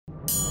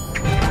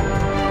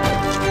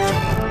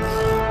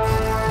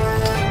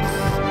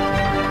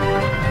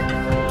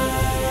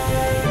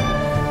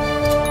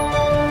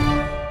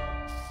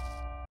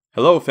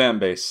Hello,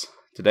 Fanbase.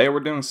 Today we're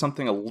doing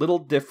something a little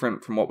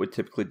different from what we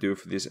typically do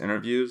for these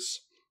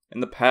interviews.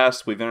 In the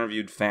past, we've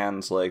interviewed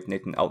fans like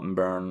Nathan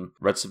Altenburn,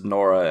 Reds of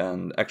Nora,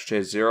 and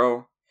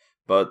XJ0,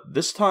 but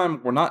this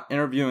time we're not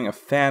interviewing a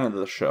fan of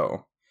the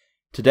show.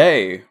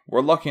 Today,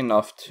 we're lucky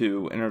enough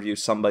to interview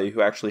somebody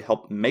who actually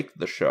helped make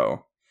the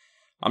show.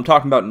 I'm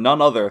talking about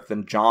none other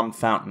than John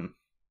Fountain.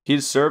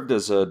 He's served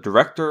as a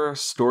director,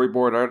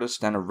 storyboard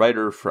artist, and a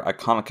writer for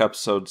iconic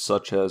episodes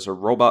such as A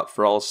Robot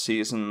for All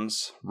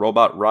Seasons,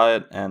 Robot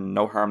Riot, and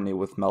No Harmony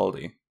with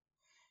Melody.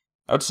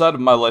 Outside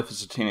of My Life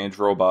as a Teenage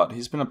Robot,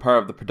 he's been a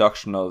part of the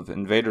production of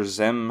Invader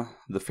Zim,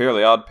 The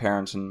Fairly Odd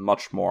Parents, and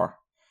much more.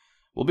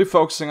 We'll be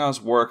focusing on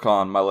his work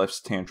on My Life as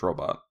a Teenage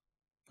Robot.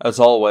 As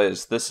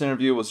always, this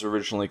interview was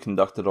originally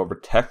conducted over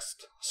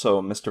text, so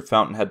Mr.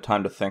 Fountain had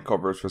time to think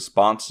over his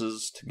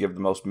responses to give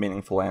the most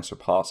meaningful answer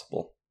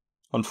possible.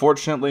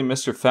 Unfortunately,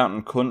 Mr.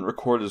 Fountain couldn't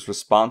record his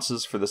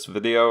responses for this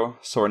video,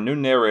 so our new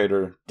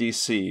narrator,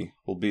 DC,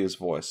 will be his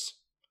voice.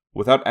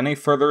 Without any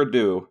further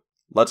ado,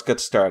 let's get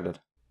started.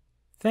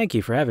 Thank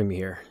you for having me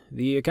here.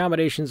 The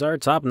accommodations are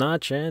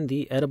top-notch, and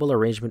the edible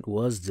arrangement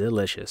was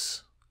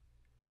delicious.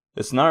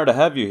 It's an honor to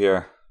have you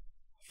here.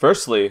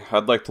 Firstly,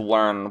 I'd like to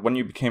learn when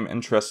you became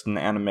interested in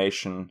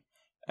animation,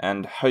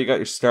 and how you got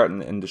your start in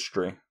the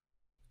industry.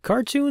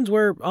 Cartoons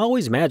were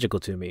always magical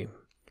to me.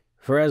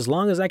 For as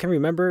long as I can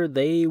remember,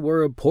 they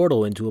were a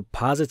portal into a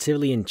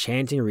positively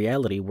enchanting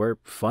reality where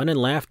fun and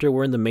laughter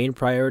were the main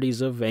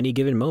priorities of any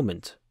given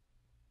moment.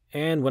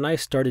 And when I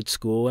started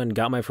school and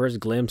got my first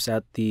glimpse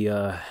at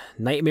the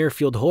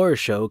nightmare-fueled horror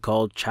show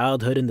called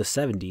Childhood in the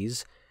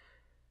 70s,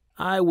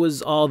 I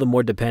was all the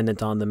more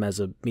dependent on them as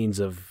a means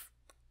of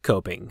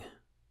coping.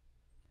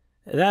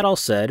 That all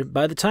said,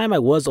 by the time I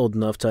was old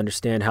enough to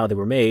understand how they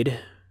were made,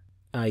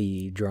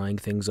 i.e. drawing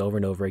things over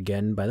and over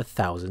again by the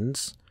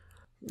thousands,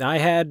 I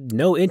had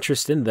no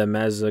interest in them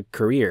as a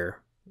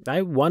career.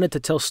 I wanted to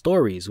tell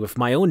stories with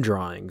my own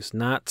drawings,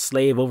 not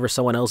slave over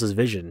someone else's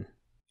vision.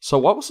 So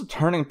what was the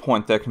turning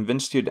point that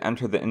convinced you to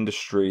enter the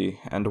industry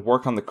and to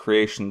work on the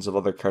creations of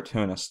other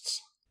cartoonists?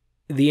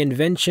 The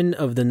invention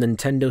of the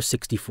Nintendo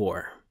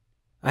 64.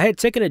 I had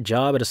taken a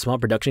job at a small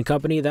production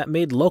company that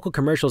made local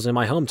commercials in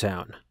my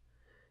hometown,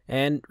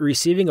 and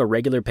receiving a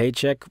regular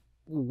paycheck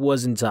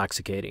was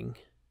intoxicating.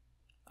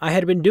 I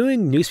had been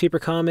doing newspaper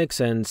comics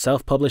and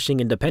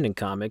self-publishing independent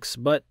comics,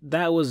 but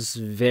that was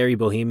very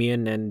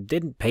bohemian and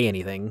didn't pay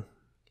anything.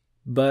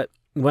 But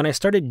when I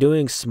started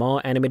doing small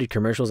animated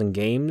commercials and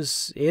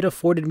games, it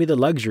afforded me the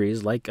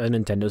luxuries like a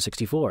Nintendo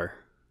 64.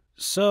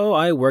 So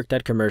I worked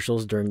at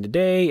commercials during the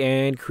day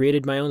and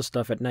created my own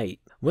stuff at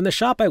night. When the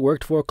shop I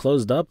worked for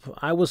closed up,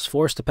 I was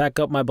forced to pack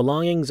up my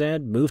belongings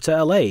and move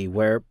to LA,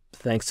 where,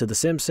 thanks to The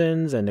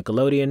Simpsons and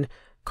Nickelodeon,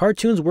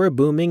 cartoons were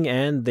booming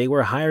and they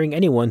were hiring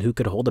anyone who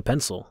could hold a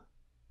pencil.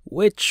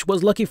 Which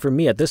was lucky for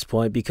me at this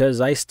point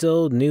because I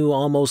still knew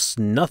almost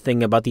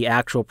nothing about the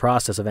actual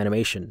process of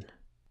animation.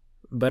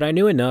 But I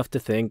knew enough to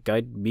think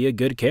I'd be a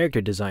good character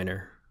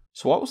designer.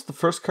 So what was the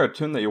first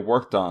cartoon that you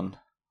worked on?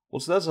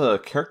 Was it as a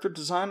character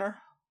designer?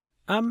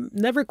 I'm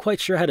never quite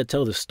sure how to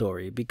tell this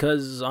story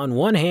because on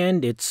one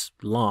hand it's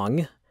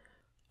long,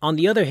 on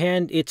the other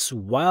hand it's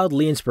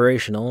wildly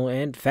inspirational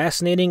and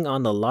fascinating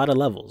on a lot of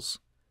levels.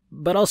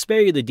 But I'll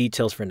spare you the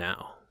details for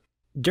now.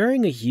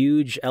 During a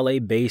huge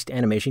LA-based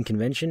animation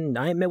convention,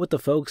 I met with the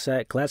folks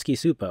at Klasky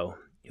Supo,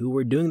 who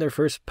were doing their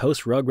first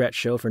post-Rugrats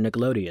show for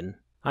Nickelodeon.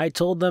 I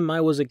told them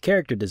I was a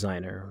character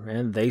designer,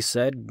 and they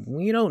said,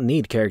 "We don't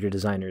need character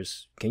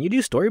designers. Can you do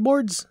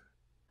storyboards?"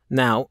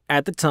 Now,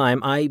 at the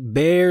time, I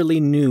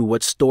barely knew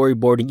what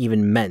storyboarding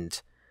even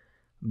meant.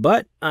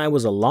 But I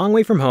was a long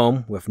way from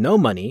home with no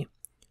money,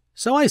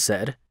 so I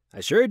said, "I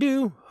sure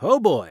do.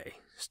 Oh boy.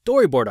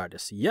 Storyboard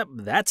artist. Yep,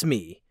 that's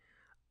me."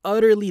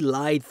 Utterly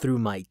lied through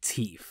my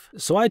teeth.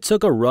 So I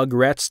took a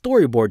Rugrats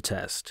storyboard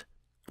test,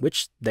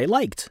 which they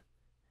liked,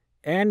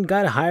 and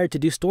got hired to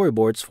do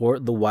storyboards for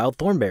The Wild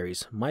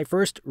Thornberrys, my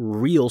first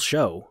real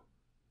show.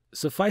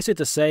 Suffice it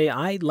to say,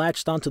 I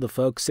latched onto the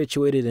folks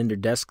situated in their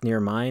desk near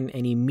mine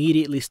and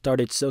immediately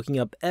started soaking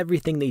up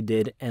everything they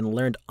did and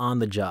learned on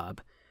the job,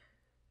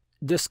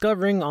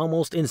 discovering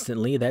almost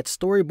instantly that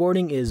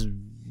storyboarding is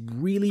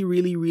really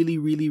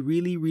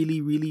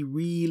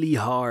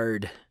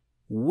hard.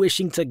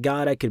 Wishing to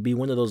God I could be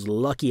one of those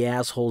lucky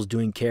assholes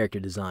doing character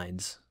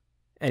designs.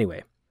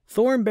 Anyway,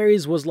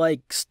 Thornberrys was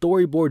like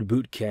storyboard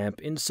boot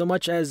camp in so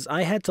much as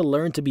I had to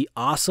learn to be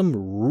awesome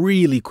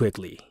really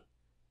quickly,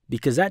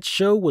 because that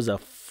show was a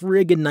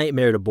friggin'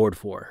 nightmare to board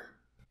for.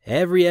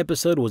 Every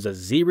episode was a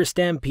zebra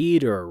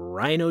stampede or a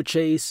rhino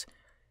chase.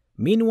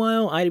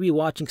 Meanwhile, I'd be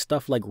watching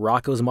stuff like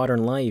Rocko's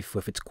Modern Life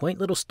with its quaint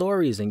little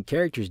stories and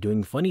characters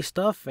doing funny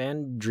stuff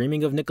and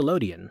dreaming of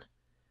Nickelodeon.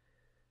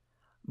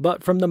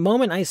 But from the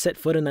moment I set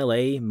foot in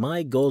LA,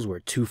 my goals were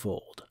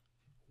twofold.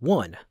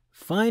 1.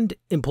 Find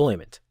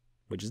employment,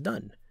 which is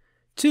done.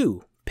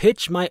 2.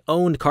 Pitch my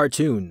own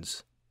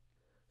cartoons.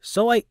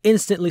 So I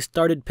instantly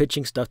started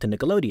pitching stuff to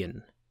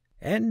Nickelodeon.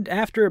 And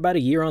after about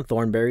a year on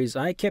Thornberrys,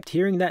 I kept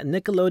hearing that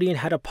Nickelodeon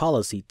had a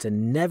policy to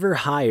never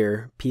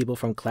hire people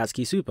from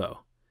Klasky Supo.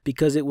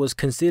 because it was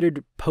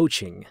considered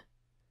poaching.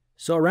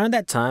 So around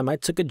that time, I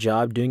took a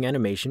job doing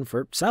animation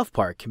for South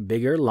Park,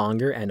 bigger,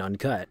 longer, and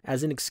uncut,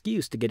 as an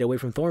excuse to get away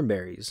from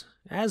Thornberrys,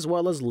 as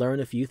well as learn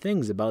a few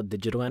things about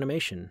digital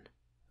animation.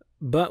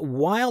 But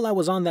while I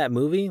was on that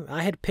movie,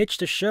 I had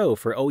pitched a show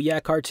for Oh Yeah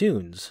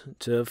Cartoons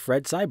to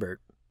Fred Seibert.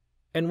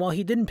 And while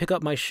he didn't pick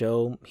up my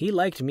show, he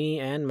liked me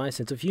and my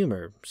sense of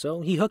humor,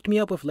 so he hooked me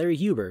up with Larry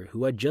Hubert,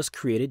 who had just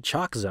created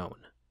Chalk Zone.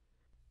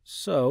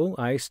 So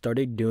I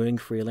started doing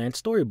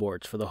freelance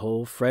storyboards for the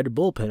whole Fred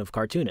bullpen of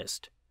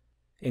cartoonists,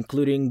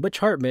 including Butch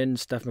Hartman,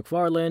 Steph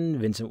MacFarlane,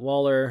 Vincent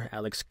Waller,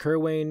 Alex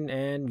Kerwin,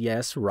 and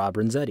yes, Rob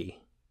Renzetti.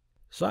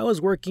 So I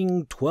was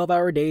working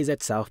 12-hour days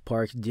at South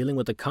Park, dealing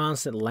with the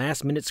constant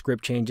last-minute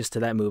script changes to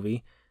that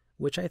movie,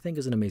 which I think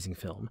is an amazing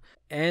film,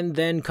 and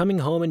then coming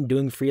home and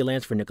doing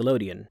freelance for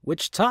Nickelodeon,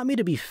 which taught me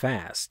to be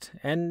fast,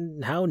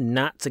 and how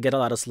not to get a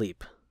lot of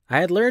sleep. I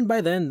had learned by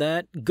then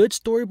that good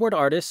storyboard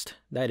artists,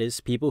 that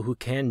is, people who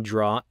can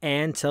draw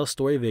and tell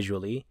story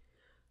visually,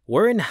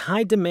 were in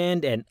high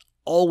demand and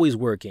always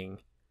working.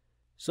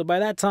 So by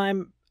that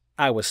time,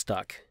 I was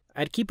stuck.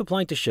 I'd keep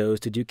applying to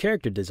shows to do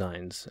character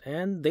designs,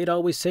 and they'd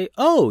always say,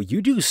 "Oh,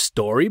 you do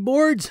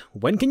storyboards?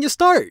 When can you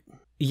start?"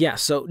 Yeah,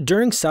 so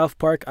during South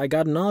Park, I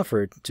got an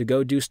offer to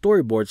go do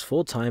storyboards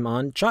full-time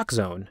on Chalk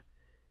Zone.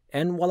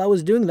 And while I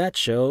was doing that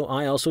show,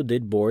 I also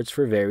did boards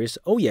for various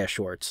Oh Yeah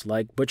shorts,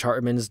 like Butch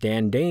Hartman's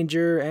Dan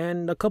Danger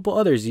and a couple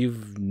others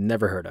you've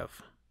never heard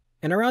of.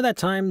 And around that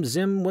time,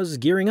 Zim was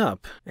gearing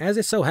up. As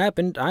it so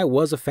happened, I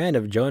was a fan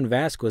of Joan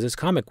Vasquez's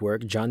comic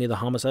work, Johnny the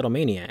Homicidal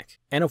Maniac,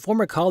 and a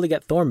former colleague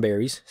at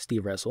Thornberrys,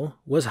 Steve Russell,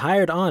 was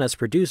hired on as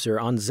producer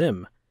on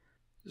Zim.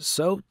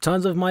 So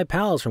tons of my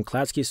pals from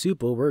Klatsky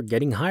Supel were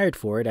getting hired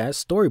for it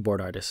as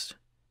storyboard artists,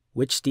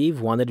 which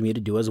Steve wanted me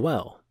to do as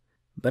well.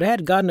 But I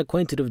had gotten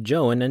acquainted with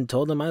Joan and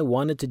told him I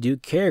wanted to do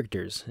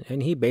characters,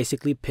 and he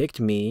basically picked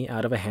me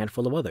out of a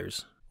handful of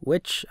others,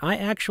 which I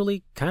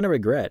actually kind of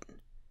regret.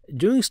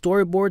 Doing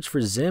storyboards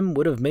for Zim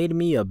would have made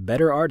me a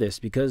better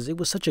artist because it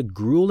was such a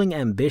grueling,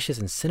 ambitious,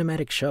 and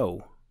cinematic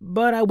show.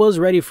 But I was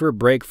ready for a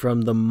break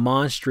from the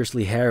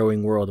monstrously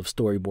harrowing world of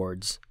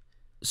storyboards.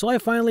 So I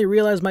finally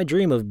realized my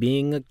dream of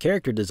being a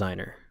character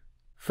designer.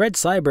 Fred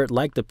Seibert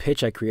liked the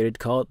pitch I created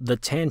called The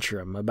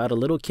Tantrum, about a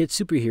little kid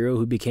superhero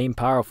who became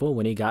powerful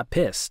when he got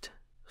pissed.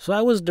 So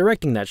I was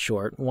directing that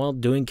short while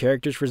doing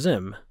characters for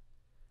Zim.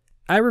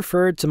 I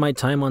referred to my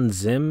time on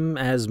Zim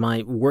as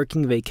my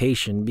working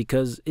vacation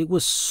because it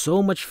was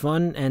so much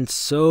fun and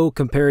so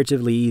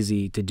comparatively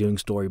easy to doing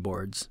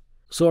storyboards.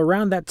 So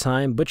around that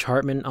time, Butch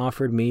Hartman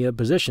offered me a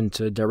position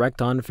to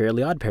direct on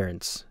Fairly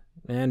OddParents.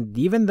 And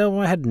even though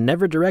I had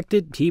never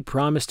directed, he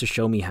promised to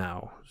show me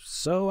how.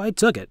 So I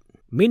took it.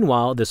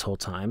 Meanwhile, this whole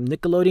time,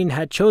 Nickelodeon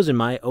had chosen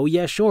my Oh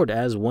Yeah short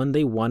as one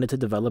they wanted to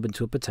develop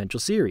into a potential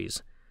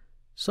series.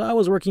 So I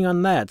was working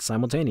on that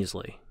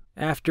simultaneously.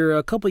 After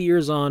a couple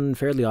years on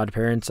Fairly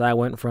OddParents, I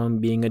went from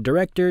being a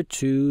director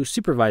to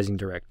supervising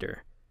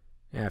director.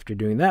 After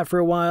doing that for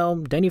a while,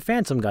 Danny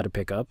Phantom got a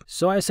pickup,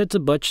 so I said to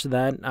Butch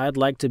that I'd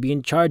like to be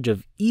in charge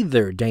of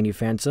either Danny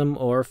Phantom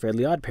or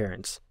Fairly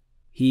OddParents.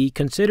 He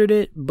considered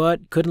it,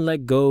 but couldn't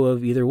let go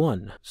of either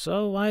one.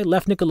 So I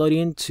left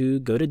Nickelodeon to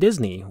go to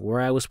Disney,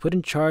 where I was put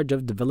in charge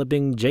of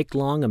developing Jake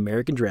Long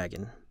American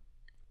Dragon.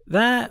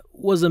 That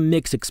was a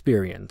mixed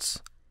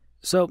experience.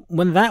 So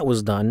when that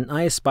was done,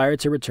 I aspired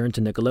to return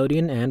to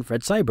Nickelodeon, and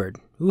Fred Seibert,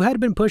 who had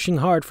been pushing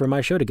hard for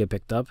my show to get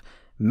picked up,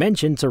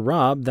 mentioned to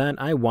Rob that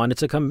I wanted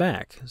to come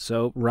back.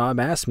 So Rob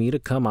asked me to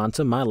come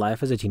onto My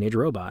Life as a Teenage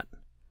Robot.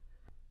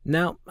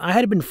 Now, I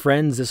had been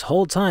friends this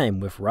whole time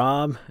with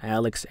Rob,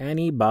 Alex,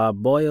 Annie,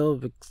 Bob,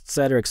 Boyle,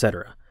 etc.,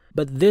 etc.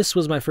 But this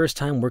was my first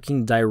time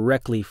working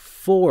directly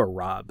for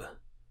Rob.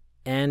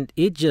 And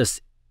it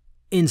just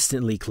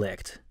instantly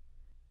clicked.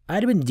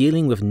 I'd been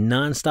dealing with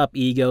non-stop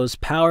egos,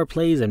 power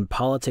plays, and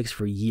politics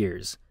for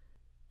years.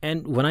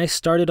 And when I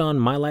started on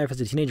My Life as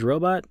a Teenage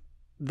Robot,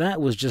 that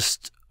was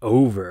just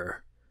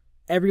over.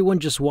 Everyone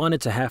just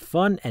wanted to have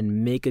fun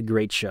and make a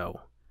great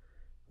show.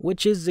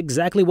 Which is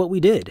exactly what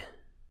we did.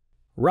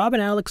 Rob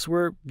and Alex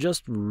were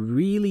just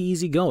really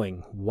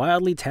easygoing,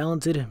 wildly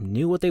talented,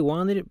 knew what they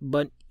wanted,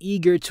 but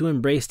eager to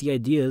embrace the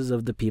ideas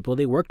of the people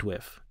they worked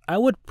with. I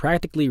would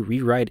practically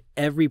rewrite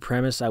every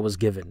premise I was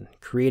given,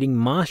 creating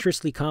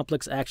monstrously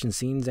complex action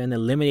scenes and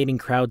eliminating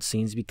crowd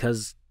scenes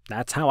because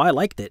that's how I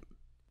liked it.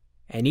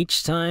 And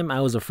each time I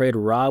was afraid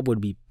Rob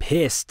would be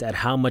pissed at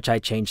how much I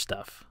changed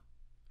stuff.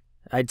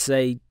 I'd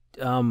say,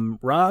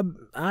 Rob,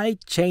 I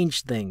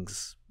changed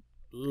things.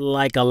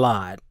 Like a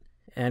lot.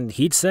 And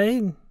he'd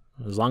say,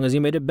 as long as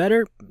you made it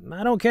better,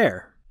 I don't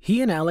care.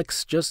 He and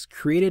Alex just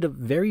created a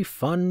very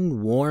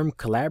fun, warm,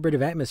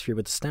 collaborative atmosphere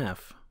with the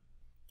staff.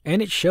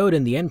 And it showed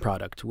in the end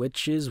product,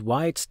 which is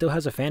why it still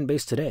has a fan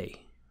base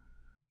today.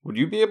 Would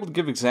you be able to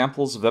give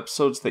examples of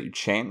episodes that you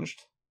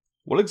changed?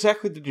 What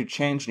exactly did you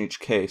change in each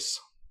case?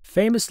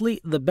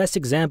 Famously, the best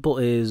example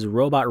is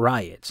Robot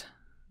Riot.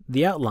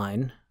 The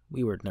outline,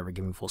 we were never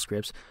given full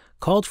scripts,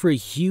 called for a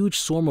huge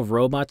swarm of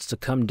robots to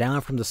come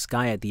down from the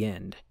sky at the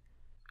end.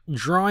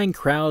 Drawing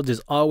crowds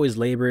is always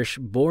laborious,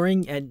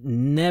 boring, and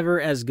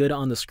never as good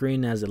on the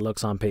screen as it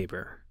looks on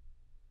paper.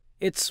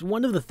 It's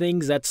one of the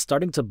things that's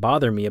starting to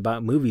bother me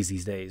about movies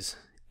these days.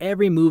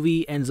 Every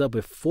movie ends up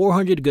with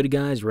 400 good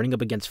guys running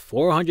up against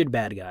 400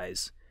 bad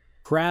guys.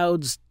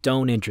 Crowds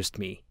don't interest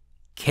me.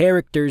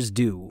 Characters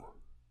do.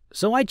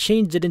 So I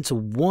changed it into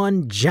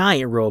one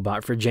giant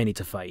robot for Jenny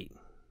to fight.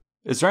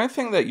 Is there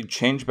anything that you'd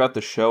change about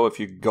the show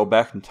if you could go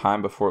back in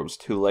time before it was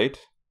too late?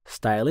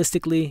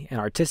 Stylistically and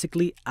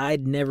artistically,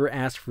 I'd never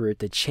ask for it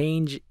to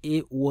change.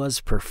 It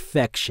was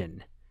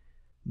perfection.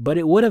 But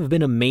it would have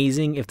been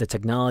amazing if the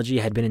technology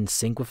had been in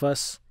sync with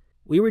us.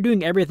 We were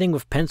doing everything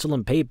with pencil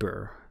and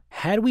paper.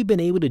 Had we been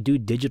able to do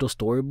digital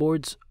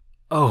storyboards?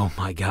 Oh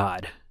my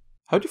god.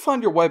 How'd you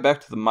find your way back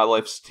to the My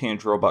Life's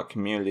Teenage Robot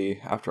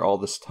community after all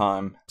this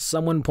time?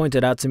 Someone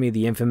pointed out to me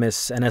the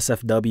infamous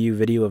NSFW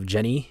video of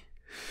Jenny.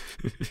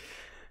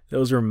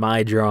 Those were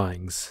my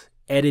drawings,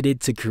 edited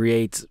to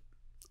create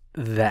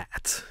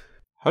that.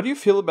 How do you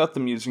feel about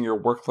them using your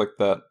work like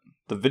that?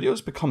 The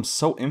videos become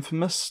so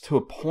infamous to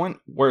a point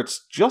where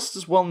it's just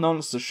as well known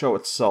as the show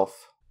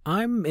itself.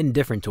 I'm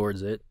indifferent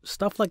towards it.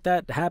 Stuff like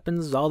that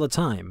happens all the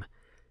time.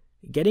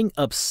 Getting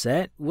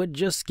upset would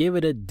just give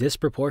it a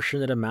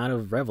disproportionate amount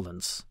of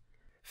relevance.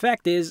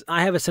 Fact is,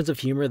 I have a sense of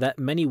humor that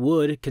many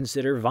would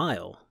consider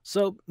vile.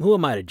 So who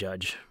am I to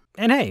judge?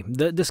 And hey,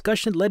 the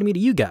discussion led me to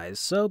you guys,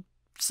 so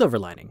silver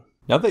lining.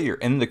 Now that you're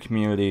in the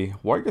community,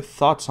 what are your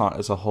thoughts on it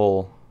as a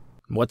whole?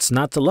 What's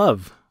not to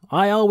love?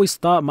 I always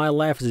thought My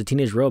Life as a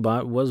Teenage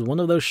Robot was one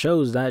of those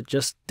shows that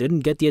just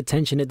didn't get the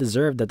attention it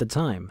deserved at the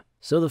time.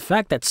 So the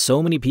fact that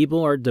so many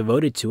people are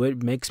devoted to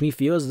it makes me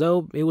feel as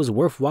though it was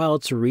worthwhile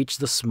to reach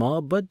the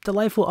small but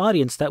delightful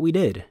audience that we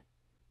did.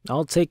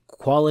 I'll take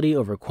quality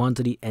over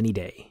quantity any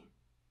day.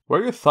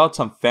 What are your thoughts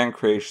on fan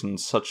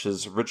creations such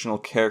as original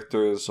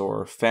characters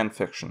or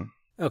fanfiction?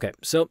 Okay,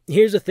 so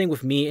here's the thing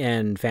with me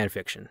and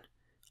fanfiction.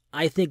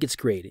 I think it's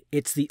great.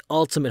 It's the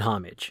ultimate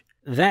homage.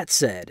 That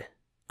said,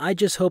 I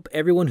just hope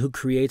everyone who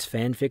creates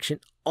fanfiction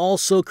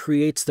also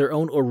creates their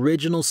own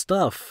original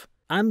stuff.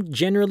 I'm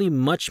generally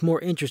much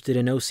more interested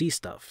in OC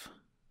stuff.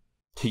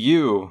 To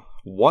you,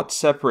 what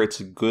separates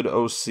a good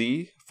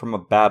OC from a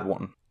bad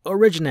one?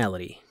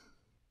 Originality.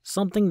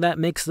 Something that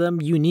makes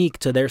them unique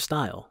to their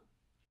style.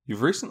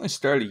 You've recently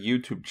started a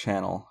YouTube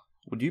channel.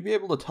 Would you be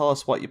able to tell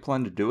us what you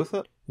plan to do with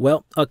it?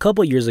 Well, a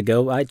couple years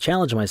ago, I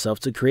challenged myself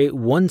to create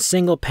one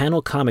single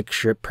panel comic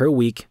strip per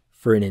week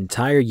for an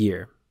entire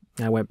year.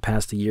 I went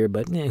past a year,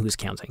 but who's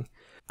counting?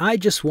 I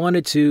just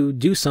wanted to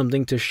do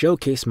something to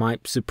showcase my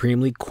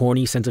supremely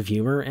corny sense of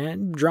humor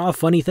and draw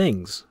funny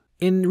things.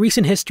 In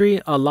recent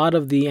history, a lot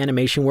of the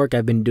animation work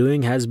I've been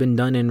doing has been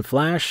done in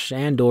Flash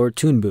and or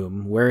Toon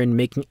Boom, wherein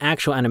making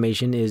actual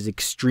animation is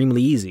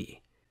extremely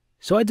easy.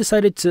 So I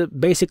decided to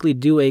basically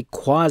do a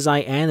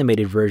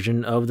quasi-animated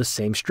version of the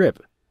same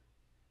strip.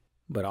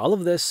 But all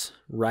of this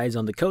rides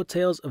on the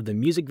coattails of the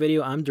music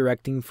video I'm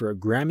directing for a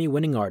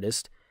Grammy-winning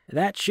artist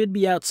that should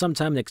be out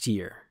sometime next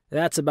year.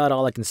 That's about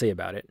all I can say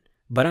about it.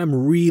 But I'm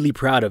really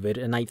proud of it,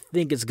 and I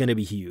think it's going to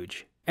be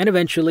huge. And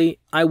eventually,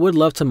 I would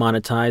love to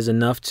monetize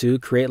enough to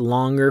create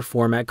longer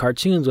format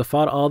cartoons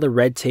without all the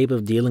red tape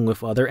of dealing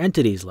with other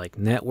entities like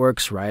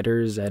networks,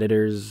 writers,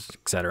 editors,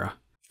 etc.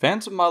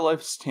 Fans of My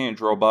Life's Teenage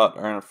Robot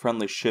are in a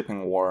friendly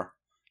shipping war.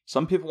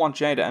 Some people want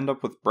Jenny to end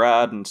up with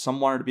Brad, and some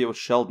want her to be with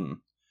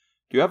Sheldon.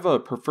 Do you have a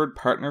preferred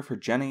partner for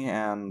Jenny,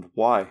 and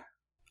why?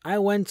 I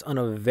went on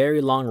a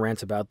very long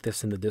rant about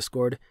this in the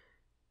Discord,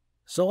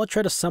 so I'll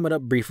try to sum it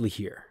up briefly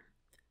here.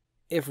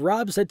 If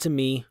Rob said to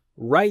me,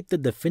 write the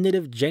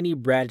definitive Jenny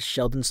Brad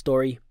Sheldon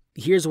story,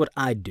 here's what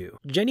I'd do.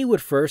 Jenny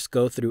would first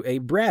go through a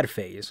Brad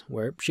phase,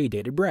 where she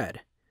dated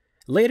Brad.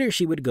 Later,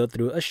 she would go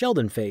through a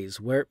Sheldon phase,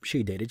 where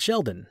she dated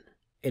Sheldon.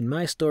 In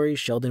my story,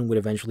 Sheldon would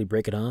eventually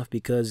break it off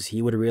because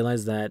he would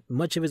realize that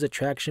much of his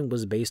attraction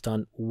was based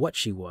on what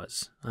she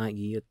was,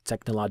 i.e. a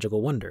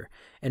technological wonder,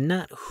 and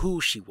not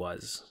who she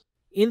was.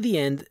 In the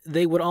end,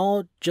 they would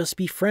all just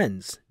be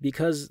friends,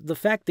 because the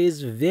fact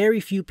is very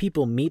few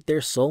people meet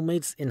their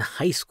soulmates in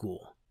high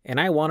school, and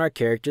I want our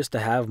characters to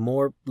have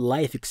more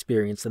life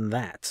experience than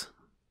that.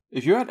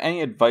 If you had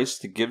any advice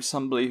to give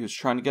somebody who's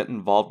trying to get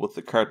involved with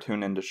the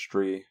cartoon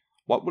industry,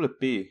 what would it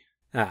be?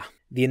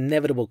 The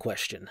inevitable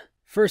question.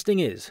 First thing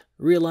is,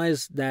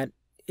 realize that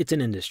it's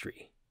an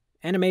industry.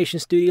 Animation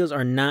studios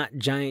are not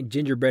giant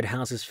gingerbread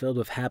houses filled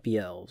with happy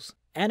elves.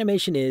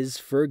 Animation is,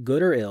 for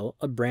good or ill,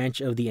 a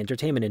branch of the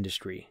entertainment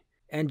industry.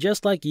 And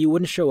just like you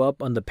wouldn't show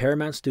up on the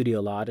Paramount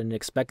studio lot and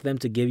expect them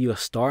to give you a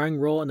starring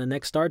role in the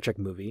next Star Trek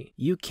movie,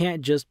 you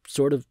can't just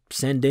sort of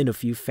send in a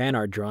few fan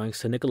art drawings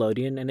to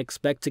Nickelodeon and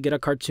expect to get a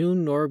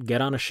cartoon or get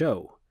on a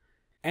show.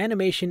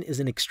 Animation is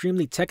an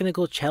extremely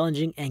technical,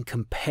 challenging, and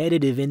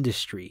competitive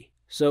industry.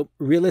 So,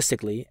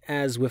 realistically,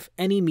 as with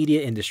any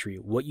media industry,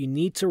 what you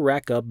need to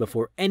rack up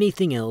before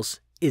anything else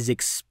is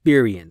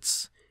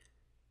experience.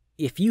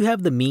 If you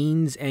have the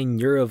means and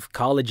you're of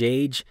college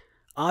age,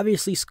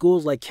 obviously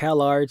schools like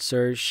CalArts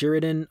or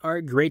Sheridan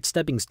are great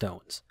stepping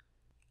stones.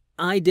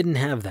 I didn't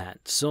have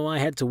that, so I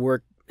had to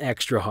work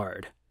extra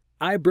hard.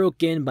 I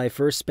broke in by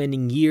first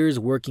spending years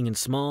working in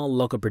small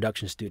local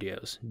production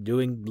studios,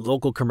 doing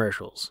local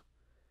commercials.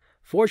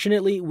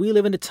 Fortunately, we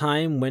live in a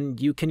time when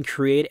you can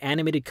create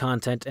animated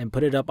content and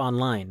put it up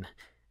online.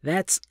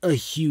 That's a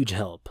huge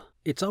help.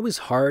 It's always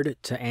hard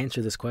to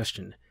answer this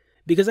question,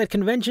 because at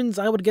conventions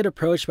I would get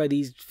approached by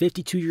these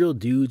 52-year-old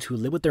dudes who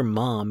live with their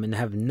mom and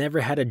have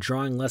never had a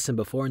drawing lesson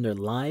before in their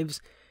lives,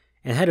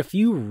 and had a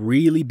few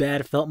really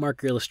bad felt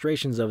marker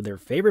illustrations of their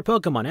favorite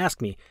Pokemon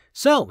ask me,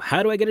 "So,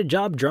 how do I get a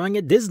job drawing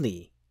at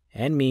Disney?"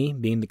 And me,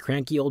 being the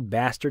cranky old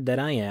bastard that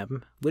I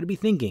am, would be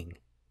thinking,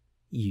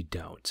 you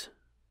don't.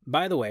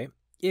 By the way,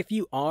 if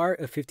you are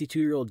a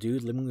 52-year-old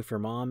dude living with your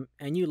mom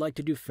and you like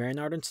to do fan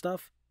art and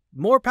stuff,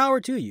 more power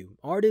to you.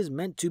 Art is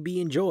meant to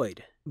be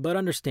enjoyed. But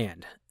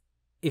understand,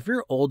 if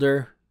you're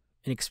older,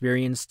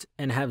 inexperienced,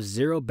 and have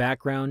zero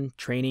background,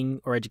 training,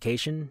 or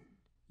education,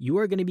 you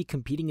are going to be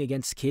competing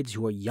against kids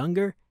who are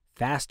younger,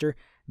 faster,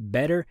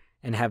 better,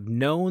 and have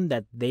known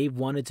that they've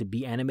wanted to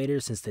be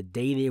animators since the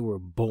day they were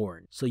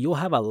born. So you'll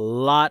have a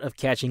lot of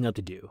catching up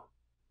to do.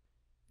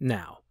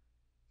 Now,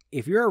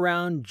 if you're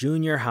around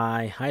junior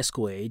high, high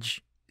school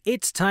age,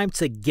 it's time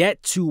to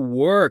get to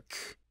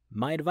work.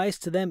 My advice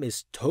to them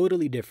is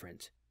totally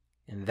different.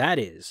 And that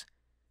is,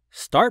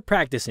 start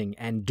practicing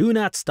and do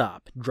not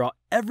stop. Draw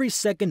every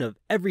second of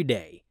every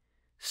day.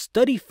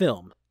 Study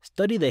film.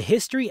 Study the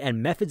history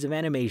and methods of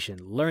animation.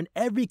 Learn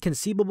every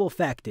conceivable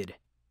facet.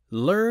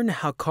 Learn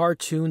how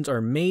cartoons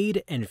are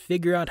made and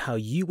figure out how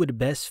you would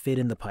best fit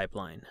in the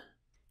pipeline.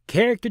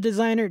 Character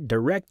designer,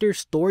 director,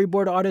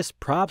 storyboard artist,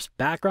 props,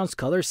 backgrounds,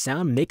 colors,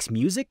 sound, mix,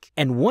 music.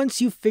 And once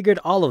you've figured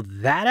all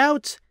of that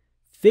out,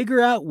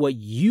 figure out what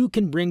you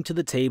can bring to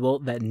the table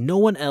that no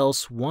one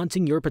else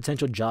wanting your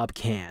potential job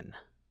can.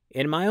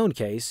 In my own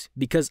case,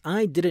 because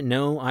I didn't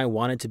know I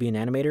wanted to be an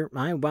animator,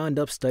 I wound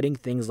up studying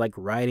things like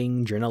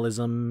writing,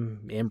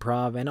 journalism,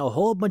 improv, and a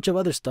whole bunch of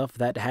other stuff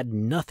that had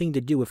nothing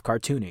to do with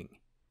cartooning.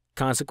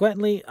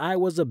 Consequently, I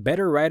was a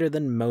better writer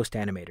than most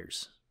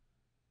animators.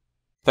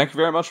 Thank you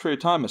very much for your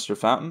time, Mr.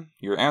 Fountain.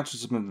 Your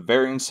answers have been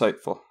very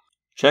insightful.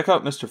 Check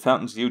out Mr.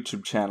 Fountain's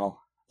YouTube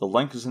channel. The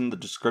link is in the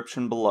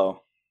description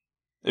below.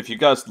 If you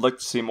guys would like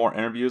to see more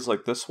interviews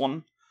like this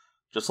one,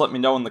 just let me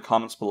know in the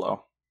comments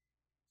below.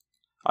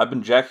 I've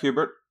been Jack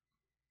Hubert.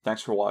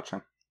 Thanks for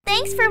watching.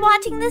 Thanks for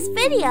watching this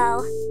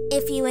video.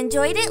 If you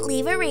enjoyed it,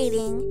 leave a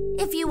rating.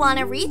 If you want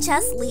to reach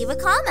us, leave a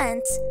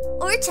comment.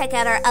 Or check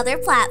out our other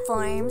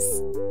platforms.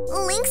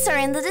 Links are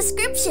in the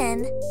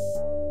description.